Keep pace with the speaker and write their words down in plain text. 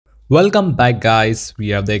Welcome back guys, we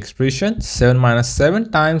have the expression 7 minus 7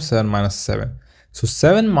 times 7 minus 7. So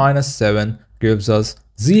 7 minus 7 gives us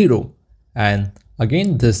 0, and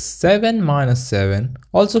again this 7 minus 7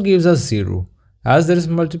 also gives us 0. As there is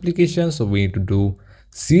multiplication, so we need to do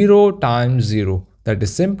 0 times 0, that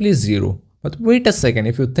is simply 0. But wait a second,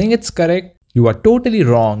 if you think it's correct, you are totally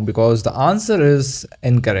wrong because the answer is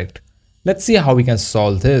incorrect. Let's see how we can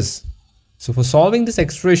solve this. So for solving this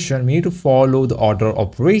expression, we need to follow the order of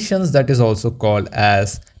operations that is also called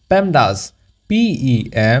as Pemdas.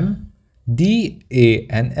 P-E-M-D-A-N-S.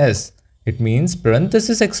 It means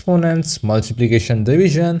parenthesis, exponents, multiplication,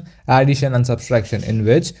 division, addition and subtraction, in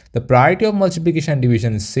which the priority of multiplication and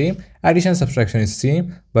division is same, addition and subtraction is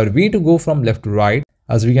same, but we need to go from left to right.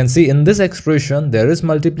 As we can see in this expression, there is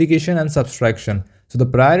multiplication and subtraction. So the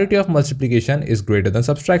priority of multiplication is greater than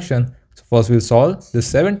subtraction. So first we'll solve this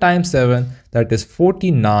 7 times 7, that is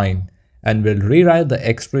 49, and we'll rewrite the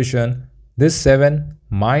expression this 7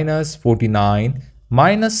 minus 49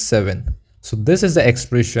 minus 7. So this is the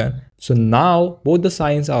expression. So now both the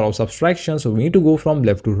signs are of subtraction, so we need to go from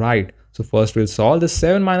left to right. So first we'll solve this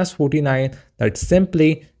 7 minus 49, that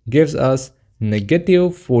simply gives us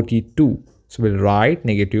negative 42. So we'll write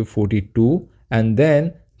negative 42 and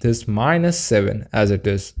then this minus 7 as it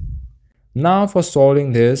is. Now for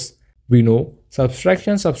solving this, we know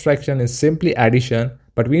subtraction is simply addition,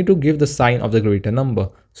 but we need to give the sign of the greater number.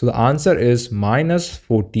 So the answer is minus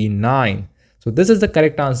 49. So this is the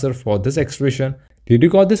correct answer for this expression. Did you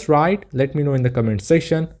got this right? Let me know in the comment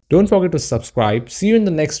section. Don't forget to subscribe. See you in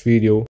the next video.